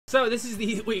So this is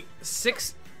the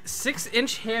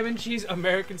six-inch ham and cheese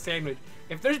American sandwich.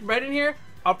 If there's bread in here,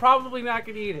 I'll probably not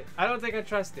gonna eat it. I don't think I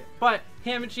trust it. But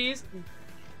ham and cheese,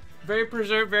 very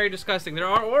preserved, very disgusting. There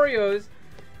are Oreos.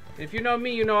 If you know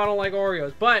me, you know I don't like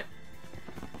Oreos. But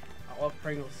I love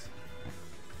Pringles.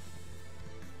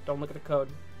 Don't look at the code.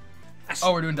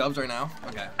 Oh, we're doing dubs right now?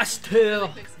 Okay. I still.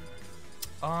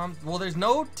 Well, there's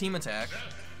no team attack.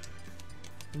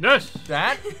 Yes.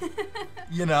 That,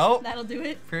 you know. That'll do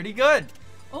it. Pretty good.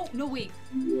 Oh, no, wait.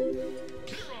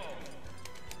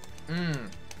 And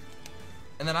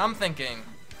then I'm thinking.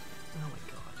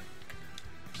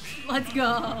 Let's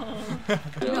go.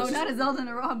 No, not a Zelda and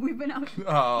a Rob. We've been out.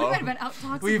 Oh. We've been out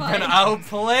toxified. We've been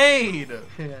outplayed.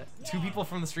 Yeah. 2 people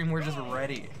from the stream were just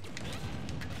ready.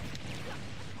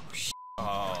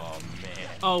 Oh, man.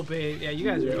 Oh, babe. Yeah, you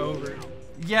guys are over.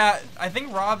 Yeah, I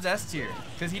think Rob's S tier.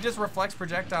 Because he just reflects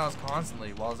projectiles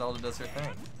constantly while Zelda does her thing.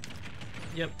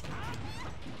 Yep.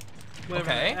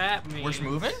 Okay. That means. We're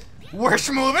schmoving? We're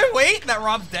schmoving? Wait, that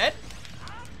Rob's dead?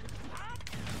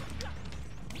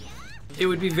 It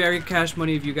would be very cash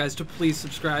money of you guys to please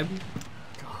subscribe.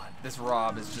 God, this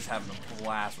Rob is just having a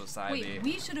blast with Side B. Wait,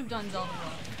 we should have done Zelda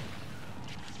Rob.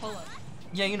 Hold up.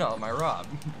 Yeah, you know my Rob.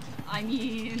 I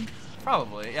mean...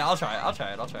 Probably. Yeah, I'll try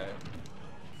it.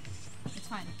 It's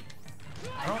fine.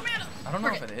 I don't know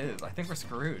if it is. I think we're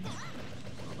screwed.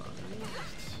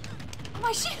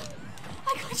 My shield!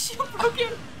 I got shield broken!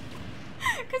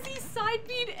 Because he side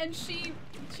beat and she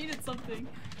did something.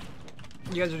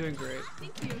 You guys are doing great.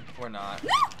 Thank you. We're not. No!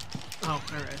 Oh,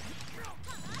 alright.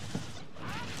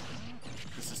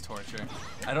 This is torture.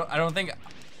 I don't think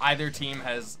either team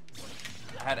has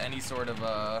had any sort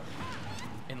of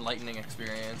enlightening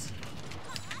experience.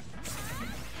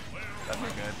 That's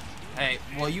not good. Hey,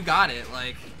 well you got it.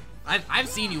 Like, I've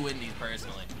seen you win these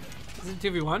personally. Is it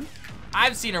 2v1?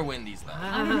 I've seen her win these though.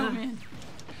 I don't know, man.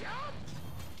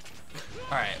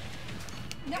 All right.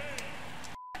 No.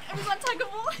 It was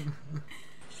untuggable.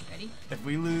 Ready? If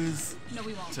we lose No,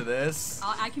 we won't. to this.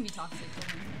 I can be toxic.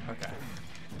 Okay.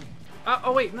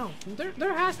 Oh wait, no.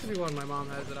 There has to be one my mom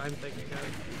has that I'm thinking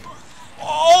of.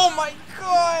 Oh my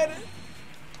god!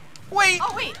 Wait!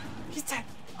 Oh, wait! He's dead.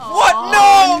 Oh, What?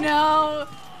 No! No!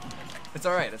 It's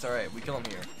alright, it's alright. We kill him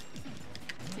here.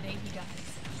 Today he dies.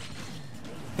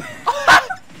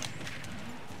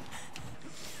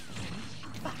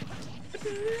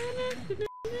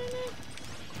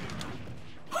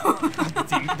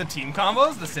 the team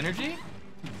combos, the synergy.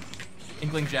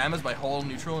 Inkling Jam is by whole,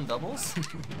 neutral, and doubles.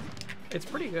 It's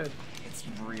pretty good. It's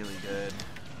really good.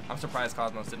 I'm surprised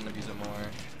Cosmos didn't abuse it more.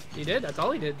 He did. That's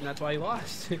all he did, and that's why he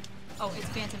lost. Oh, it's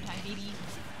Phantom Time, baby.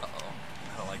 Uh-oh.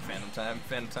 I don't like Phantom Time.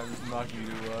 Phantom Time is knocking you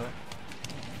to,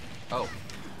 Oh.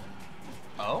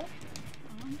 Oh?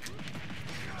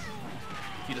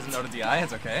 He doesn't know the DI,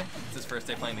 it's okay. It's his first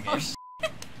day playing the game.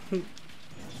 Oh,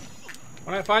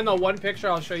 When I find the one picture,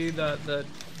 I'll show you the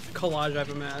collage I've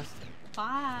amassed.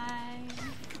 Bye.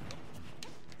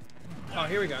 Oh,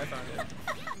 here we go. I found it.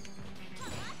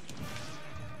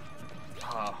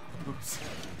 Oh, oops.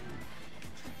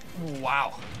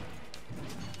 Wow.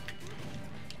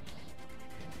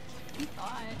 He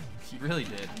thought. He really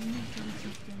did.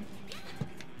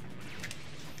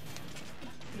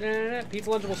 Pizza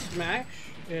Lunchable smash.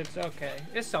 It's okay.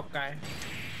 It's okay.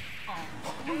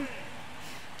 Oh.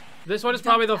 This one is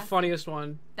probably the funniest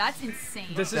one. That's insane.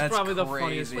 This is That's probably the crazy.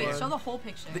 funniest Wait, one. show the whole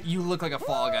picture. You look like a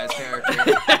Fall Guys character.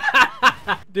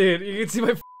 Dude, you can see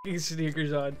my f***ing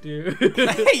sneakers on, dude.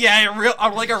 Yeah,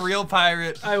 I'm like a real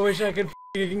pirate. I wish I could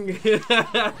f***ing...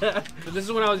 But this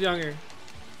is when I was younger.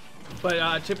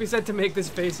 But Chippy said to make this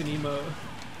face an emo.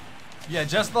 Yeah,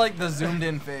 just like the zoomed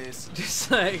in face. Just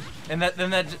like... And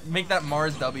make that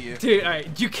Mars W. Dude,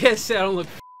 alright, you can't say I don't look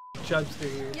chubster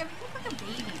here. Yeah, but you look like a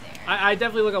baby there. I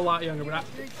definitely look a lot younger, but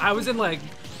I was in like,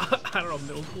 I don't know,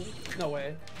 middle school? No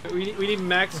way. We need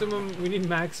maximum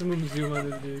zoom on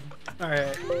this dude.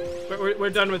 Alright,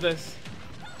 we're done with this.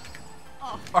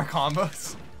 Oh. Our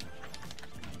combos.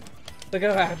 Look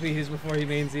how happy he is before he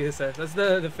mains ESS. That's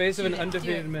the face of an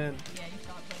undefeated man. Yeah, you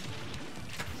thought so.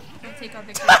 Don't take our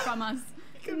victory from us.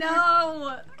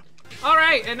 No!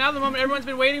 Alright, and now the moment everyone's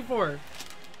been waiting for.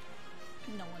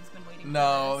 No one's been waiting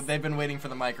No, for this. they've been waiting for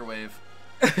the microwave.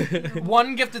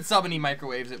 One gifted sub and he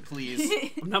microwaves it, please.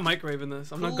 I'm not microwaving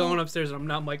this. I'm not going upstairs and I'm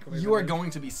not microwaving You are this.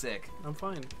 going to be sick. I'm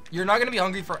fine. You're not going to be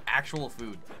hungry for actual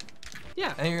food. Yeah.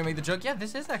 And then you're going to make the joke, yeah,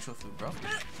 this is actual food, bro.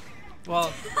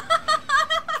 Well,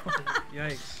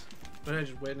 yikes. What did I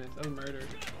just witness? That was murder.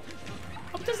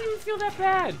 Oh, it doesn't even feel that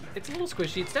bad. It's a little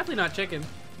squishy. It's definitely not chicken.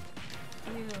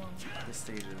 Ew. This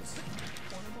stage is...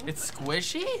 Portable? It's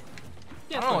squishy?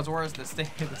 Yeah, I don't know what's worse, the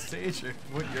stage or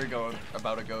what you're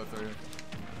about to go through.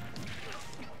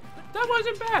 That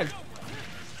wasn't bad.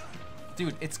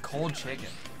 Dude, it's cold chicken.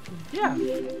 Yeah,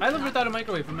 I lived without a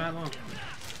microwave for that long.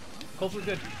 Cold food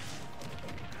good.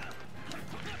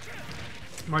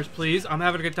 March, please. I'm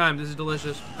having a good time. This is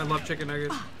delicious. I love chicken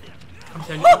nuggets.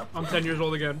 I'm 10 years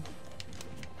old again.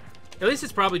 At least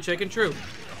it's probably chicken. True.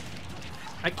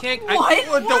 I can't. What is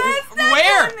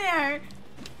that down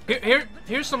there?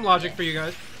 Here's some logic for you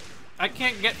guys. I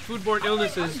can't get foodborne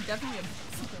illnesses. Definitely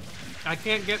I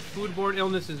can't get foodborne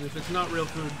illnesses if it's not real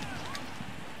food.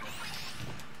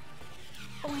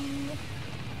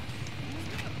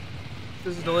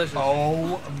 This is delicious.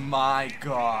 Oh my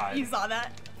god. You saw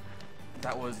that?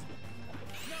 That was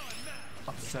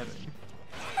upsetting.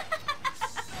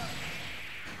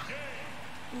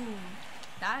 Ooh,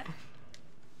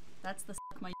 that's the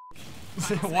suck my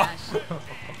What?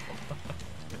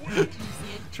 Did you see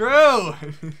it? True. So,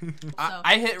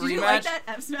 I hit did rematch. you like that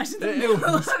F smash in the middle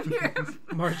of your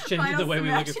March changed the way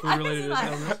we look at food related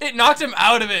illness. It knocked him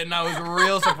out of it, and I was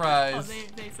real Oh, surprised.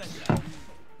 they said that.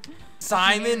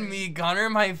 Simon Me Gunner,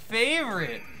 my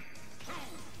favorite.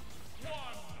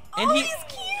 And Oh, he's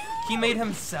cute. he made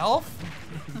himself.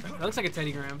 That looks like a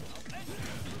Teddy Graham.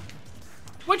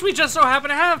 Which we just so happen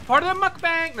to have part of the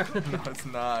mukbang. No, it's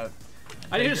not.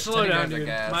 I need to slow Teddy down, Grahams are dude.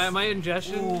 gas. My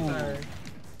ingestion are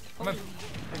I'm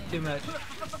too much.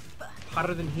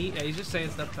 Hotter than heat. Yeah, he's just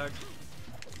saying stuff, Tuck.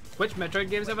 Which Metroid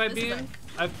games have I This is beaten?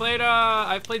 I've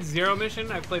played Zero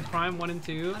Mission. I've played Prime 1 and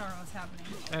 2. I don't know what's happening.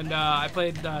 And I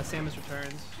played Samus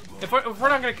Returns. If we're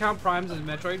not gonna count Primes as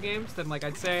Metroid games, then like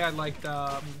I'd say I liked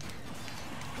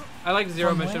Zero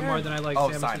From Mission where? more than I liked Oh,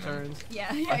 Samus Simon. Returns. Yeah,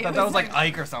 I thought that was like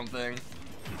Ike or something.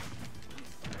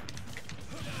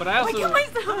 But I also kill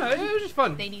myself. it was just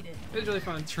fun. They need it. It was really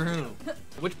fun. True.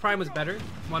 Which Prime was better,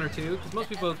 1 or 2? Because most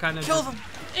people kind of Kill them.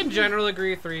 in general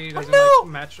agree 3 doesn't no. like,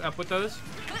 match up with those.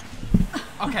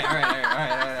 Okay, all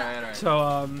right.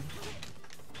 So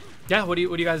yeah, what do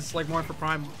you guys like more for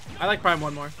Prime? I like Prime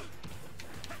 1 more.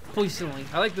 Personally,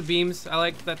 I like the beams. I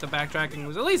like that the backtracking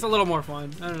was at least a little more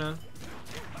fun. I don't know.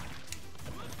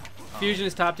 Fusion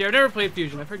is top tier. I've never played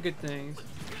Fusion. I've heard good things.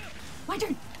 My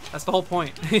turn. That's the whole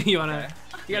point. You wanna,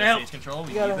 you gotta help. Stage control.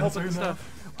 You gotta help with the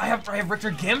stuff. I have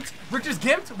Richter gimped. Richter's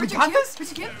gimped. We Richard got Kim? this.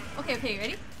 Richard Kim? Okay,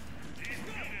 ready?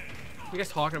 What are you guys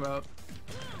talking about?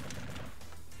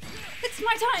 It's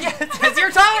my time. Yeah, it's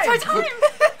your time. It's my time.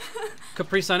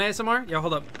 Capri Sun ASMR? Yeah,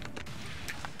 hold up.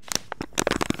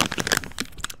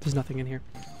 There's nothing in here.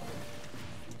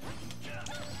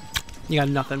 You got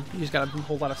nothing. You just got a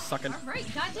whole lot of sucking. Alright,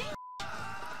 goddamn.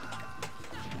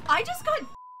 I just got.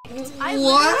 I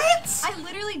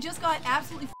literally just got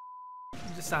absolutely.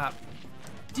 Just stop.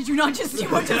 Did you not just see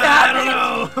what just I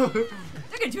happened? don't know.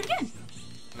 They're gonna do it again.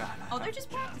 Nah. Oh, they're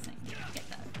just practicing. Get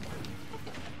that.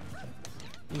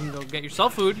 You can go get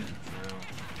yourself food.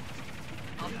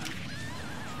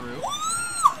 True.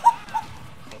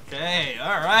 Okay,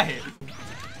 all right.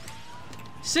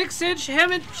 6-inch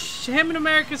ham and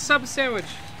America sub sandwich.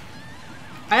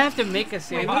 I have to make a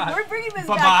sandwich. Bye. We're bringing this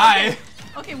Bye-bye. back.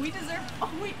 Okay, we deserve. Oh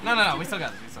wait. No. We still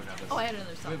got this. Oh, I had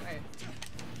another song. Alright.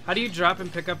 How do you drop and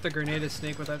pick up the grenade as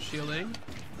Snake without shielding?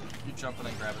 You jump and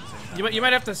then grab it at the same time. You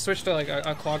might have to switch to like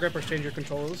a claw grip or change your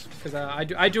controls because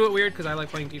I do it weird because I like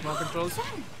playing default controls.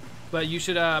 But you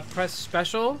should press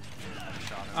special,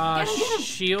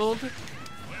 shield,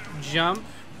 jump,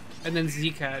 and then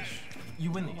Z catch. You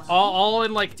win these. All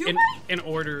in like Do in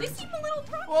order. They seem a little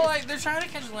broken. Well, like they're trying to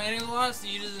catch landings a lot, so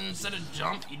you just instead of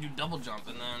jump, you do double jump,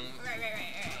 and then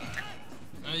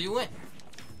Right. you win.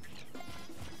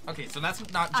 Okay, so that's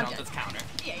not jump, that's counter.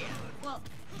 Yeah. Well,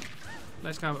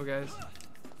 Nice combo, guys.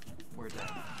 Where's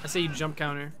that? I say you jump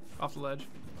counter off the ledge.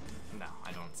 No,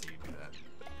 I don't see you do that.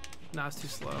 Nah, it's too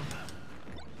slow.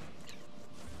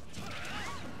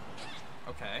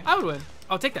 Okay. I would win.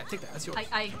 Oh, take that. That's yours.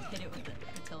 I hit it with the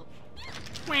tilt.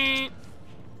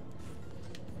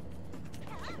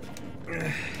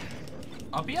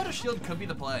 Up be out of shield could be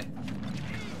the play.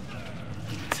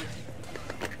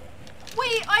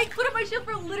 Wait, I put up my shield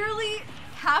for literally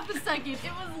half a second. It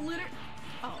was literally.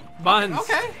 Oh. Buns.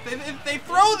 Okay, they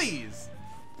throw these.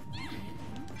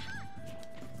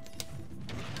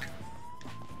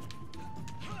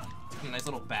 A nice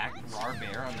little back raw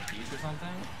bear on the beach or something.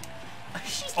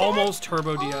 She's Almost dead.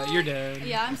 turbo DI. You're dead.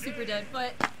 Yeah, I'm super dead,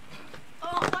 but.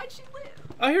 Oh, why'd she live?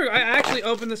 Oh, here. I actually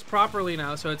opened this properly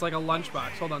now, so it's like a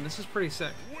lunchbox. Hold on. This is pretty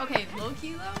sick. Okay, low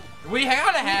key though. We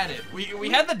kinda had it. We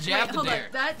had the jab Wait, to hold dare.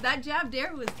 on. That jab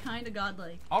dare was kind of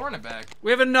godlike. I'll run it back. We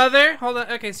have another. Hold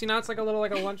on. Okay, see now it's like a little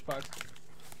like a lunchbox.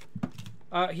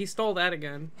 He stole that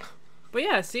again. But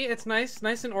yeah, see, it's nice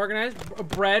and organized.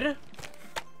 Bread,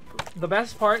 the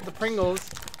best part, the Pringles,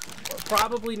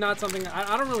 probably not something,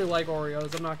 I don't really like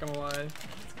Oreos, I'm not gonna lie.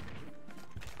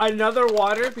 Another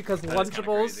water, because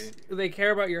Lunchables, they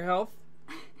care about your health.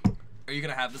 Are you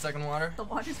gonna have the second water? The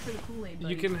water's for the Kool-Aid.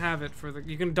 You can have it for the,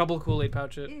 you can double Kool-Aid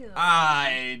pouch it. Ew.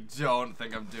 I don't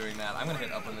think I'm doing that. I'm gonna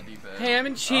hit up on the deep end. Ham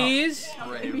and cheese. Oh,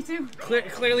 me too.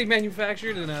 Clearly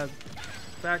manufactured in a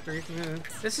factory. Yeah.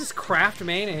 This is Kraft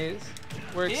mayonnaise.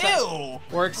 We're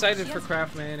excited for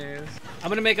Kraft mayonnaise. I'm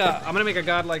gonna make a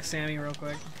godlike Sammy real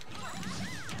quick.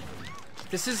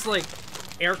 This is like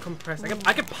air compressed.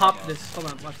 I could pop this. Hold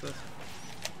on, watch this.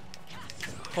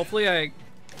 Hopefully I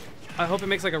hope it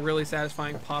makes like a really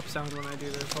satisfying pop sound when I do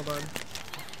this. Hold on.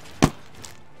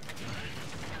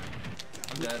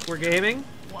 I'm dead. We're gaming.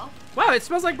 Wow. Wow, it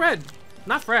smells like bread.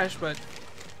 Not fresh, but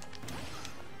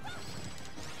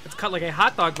it's cut like a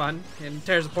hot dog bun and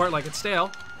tears apart like it's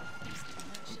stale.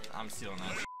 I'm stealing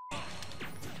that.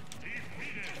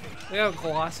 Look how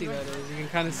glossy that is. You can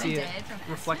kind of see it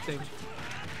reflecting.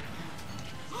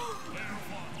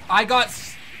 I got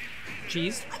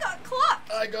Cheese. I got clock.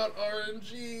 I got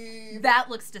RNG. That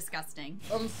looks disgusting.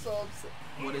 I'm so upset.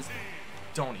 What is it?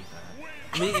 Don't eat that.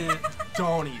 I'm eating it.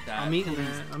 Don't eat that. I'm eating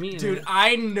it. I'm eating it. Dude,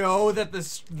 I know that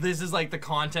this is like the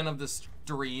content of the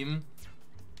stream.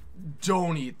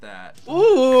 Don't eat that.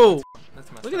 Ooh!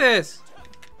 That's messed Look up. at this.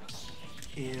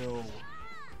 Ew.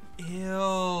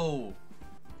 Ew.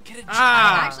 Get a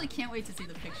Ah. I actually can't wait to see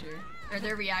the picture or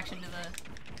their reaction to the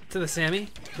To the Sammy.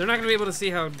 They're not gonna be able to see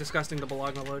how disgusting the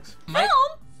Bologna looks. film.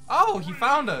 Oh, he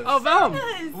found us. Oh, Velm!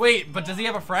 Yes. Wait, but does he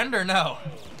have a friend or no?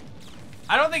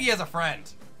 I don't think he has a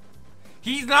friend.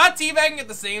 He's not teabagging at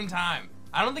the same time.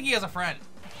 I don't think he has a friend.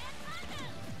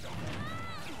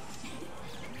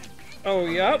 Oh,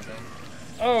 yep.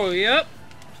 Oh, yep.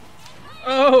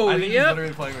 Oh, I think he's yep.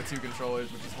 literally playing with two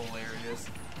controllers, which is hilarious.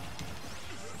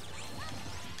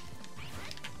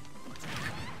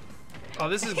 Oh,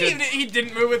 this is good. He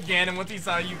didn't move with Ganon once he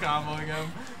saw you comboing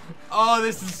him. Oh,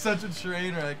 this is such a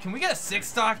train wreck. Can we get a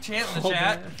 6-stock chant in the Oh,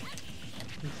 chat? man.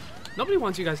 Nobody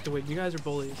wants you guys to win. You guys are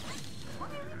bullies.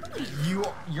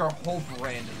 Your whole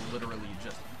brand is literally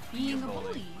just Being a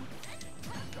bully.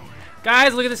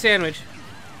 Guys, look at the sandwich.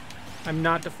 I'm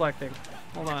not deflecting.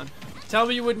 Hold on. Tell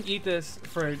me you wouldn't eat this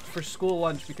for school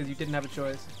lunch because you didn't have a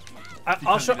choice.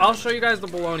 I'll show you guys the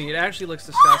bologna. It actually looks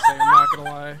disgusting. I'm not gonna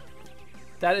lie.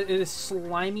 That it is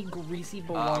slimy, greasy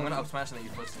bologna. I'm gonna up smash and then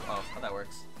you put. Oh, how that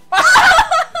works.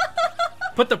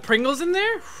 Put the Pringles in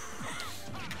there?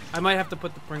 I might have to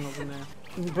put the Pringles in there.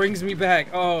 It brings me back.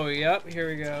 Oh, yep. Here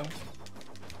we go.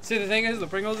 See, the thing is, the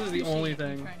Pringles is the only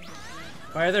thing.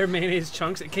 Why are there mayonnaise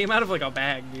chunks? It came out of like a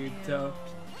bag, dude. So.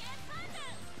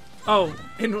 Oh,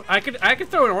 and I could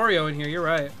throw an Oreo in here. You're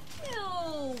right.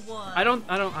 Ew. I don't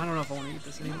know if I want to eat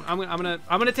this anymore. I'm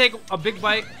gonna take a big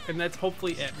bite, and that's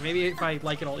hopefully it. Maybe if I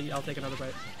like it, I'll take another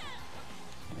bite.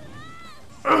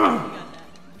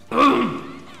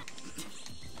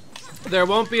 There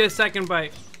won't be a second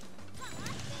bite.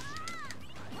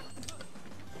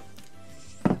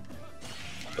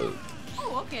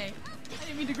 Oh, okay. I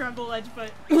didn't mean to grab the ledge,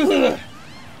 but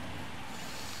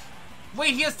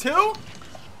Wait, he has two?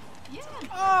 yeah.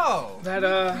 Oh. That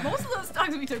Most of those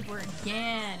stocks we took were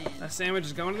Ganon. that sandwich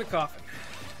is going to the coffin.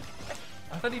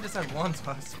 I thought he just had one,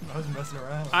 so I was messing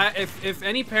around. If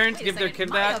any parents Wait a give their second, kid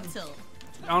my that, up tilt.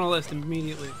 on a list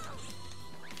immediately.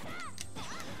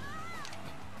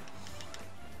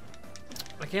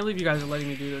 I can't believe you guys are letting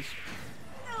me do this.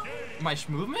 My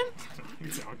movement?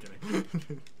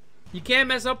 You can't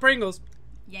mess up Pringles.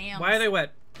 Yams. Why are they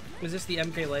wet? Is this the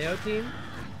MK Leo team?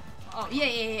 Oh,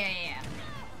 yeah.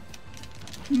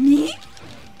 Me?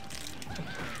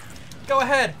 Go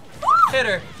ahead. Hit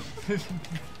her.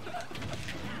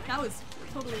 That was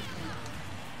totally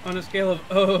fun. On a scale of,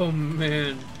 oh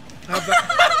man.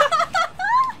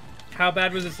 How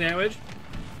bad was the sandwich?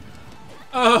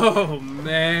 Oh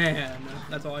man.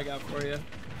 That's all I got for you.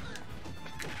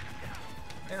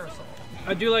 Aerosol.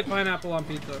 I do like pineapple on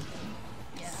pizza.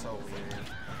 Yeah. So weird.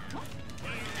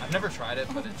 I've never tried it,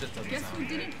 but it just doesn't Guess sound who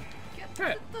good. didn't get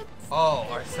Try it. the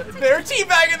Oh, they're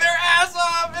teabagging their ass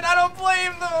off, and I don't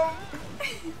blame them.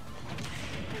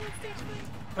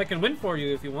 I can win for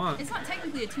you if you want. It's not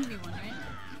technically a 2v1, right?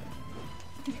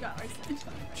 You got our stage.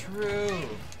 True.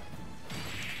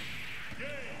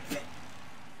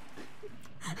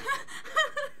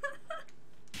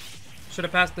 Should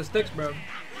have passed the sticks, bro.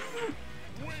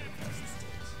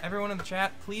 Everyone in the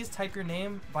chat, please type your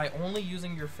name by only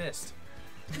using your fist.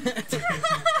 That's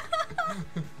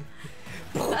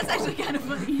actually kind of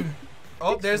funny.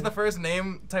 Oh, there's the first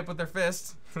name type with their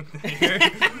fist. Here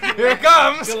it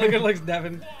comes. Good looks,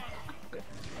 Devin.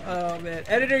 Oh man,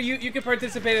 editor, you can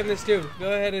participate in this too.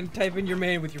 Go ahead and type in your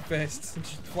main with your fists and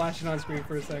just flash it on screen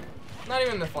for a second. Not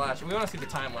even the flash. We want to see the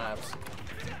time lapse.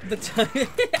 The time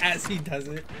as he does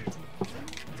it.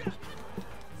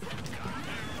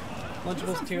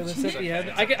 Lunchables tier list at the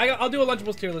end. I'll do a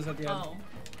Lunchables tier list at the end. Oh.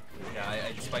 Yeah,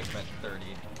 I spiked them at 30.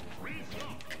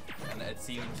 And it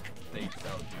seemed they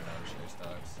don't do their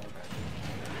stocks.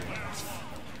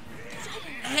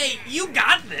 Hey, you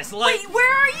got this! Like, Wait,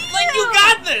 where are you? Like, you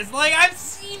got this! Like, I've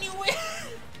seen you win!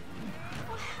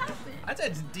 What happened? I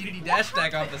said DDD dash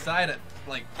stack off the side at,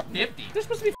 like, 50. There's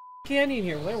supposed to be candy in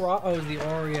here. Where raw? Oh, it's the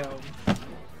Oreo. I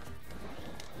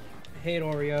hate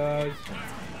Oreos.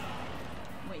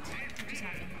 Wait, what just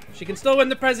happened? She can still win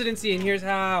the presidency, and here's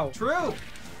how. True!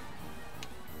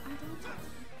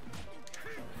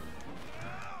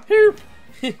 Here.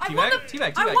 I won the,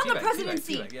 Teabag, I won the teabag,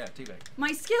 presidency. teabag, yeah, teabag.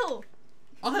 My skill.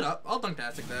 I'll head up. I'll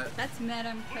dunk-tastic that. That's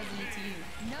Madame President to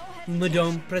you.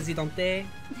 Madame Presidente.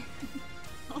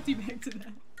 I'll teabag to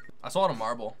that. I swallowed a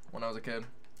marble when I was a kid.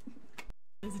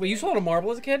 Wait, you swallowed a marble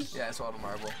as a kid? Yeah, I swallowed a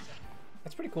marble.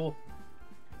 That's pretty cool.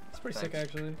 That's pretty sick, Thanks.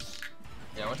 actually.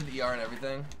 Yeah, I went to the ER and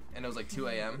everything, and it was like 2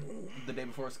 a.m. the day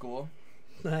before school.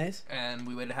 Nice. And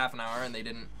we waited half an hour, and they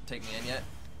didn't take me in yet.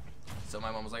 So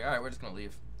my mom was like, all right, we're just going to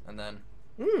leave. And then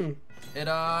it,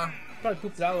 Probably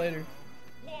pooped it out later.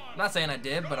 I'm not saying I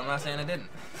did, but I'm not saying I didn't.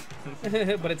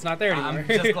 But it's not there anymore. I'm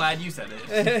just glad you said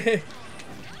it.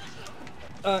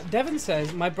 Devin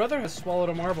says, my brother has swallowed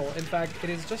a marble. In fact, it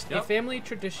is just a family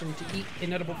tradition to eat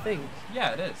inedible things.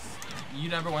 Yeah, it is. You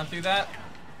never went through that?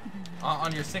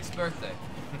 On your 6th birthday.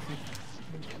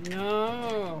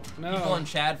 No. People in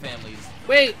Chad families.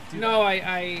 Wait, no,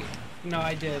 no,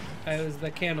 I did. It was the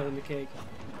candle in the cake.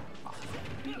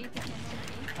 You ate the candle.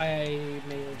 I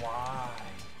made it. Why?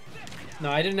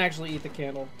 No, I didn't actually eat the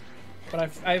candle,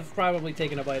 but I've probably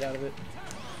taken a bite out of it.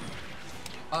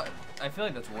 I feel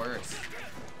like that's worse.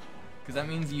 Because that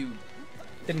means you...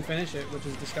 Didn't finish it, which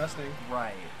is disgusting.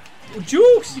 Right.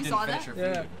 Jukes! You saw didn't finish that?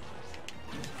 your food.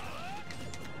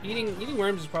 Yeah. Eating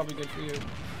worms is probably good for you.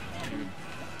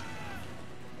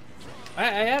 I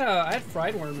had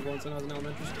fried worms once when I was in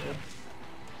elementary school.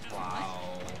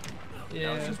 Wow.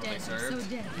 Yeah. That was just what they Dead. served? So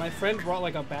dead. My friend brought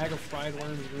like a bag of fried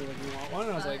worms and we were like, you want one?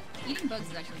 And I was like, Eating bugs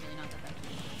is actually really not that bad.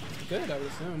 good, I would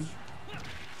assume.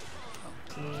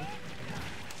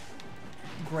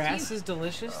 Grass is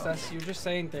delicious? That's, you're just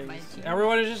saying things.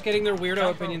 Everyone is just getting their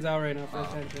weirdo opinions out right now for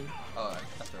attention. Oh,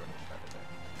 that's the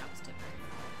That was different.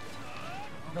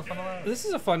 No fun allowed. This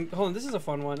is a fun, hold on, this is a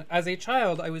fun one. As a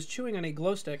child, I was chewing on a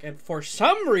glow stick and for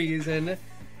some reason,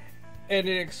 and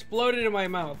it exploded in my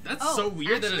mouth. That's Oh, so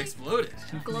weird that it actually- exploded.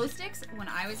 Glow sticks, when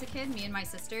I was a kid, me and my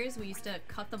sisters, we used to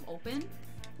cut them open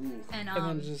and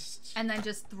then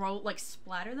just throw, like,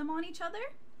 splatter them on each other.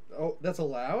 Oh, that's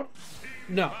allowed?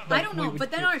 No. I don't know, but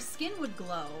then our skin would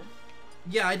glow.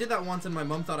 Yeah, I did that once and my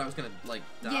mom thought I was gonna, like,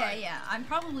 die. Yeah, I'm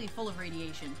probably full of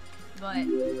radiation, but...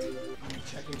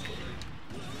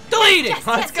 Delete it! Yes,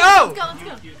 Let's yes, go! Let's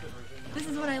go! This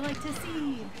is what I like to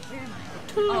see. Where am I?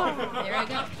 Oh, there I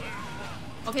go.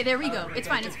 Okay, there we go. It's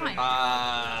fine, it's fine.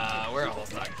 We're all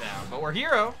stuck down, but we're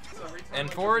hero.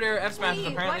 And forward air F smash is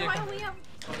Wait, apparently. why do I only have...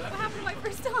 What happened to my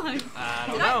first time? I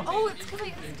don't Did know. Oh, it's because I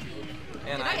SD.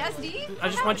 And Did I SD? I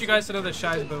just want you guys to know that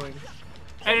Shy's booing.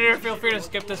 Editor, feel free to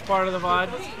skip this part of the VOD.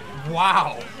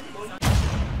 Wow.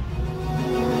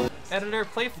 Editor,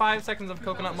 play 5 seconds of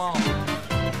Coconut Mall.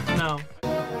 No.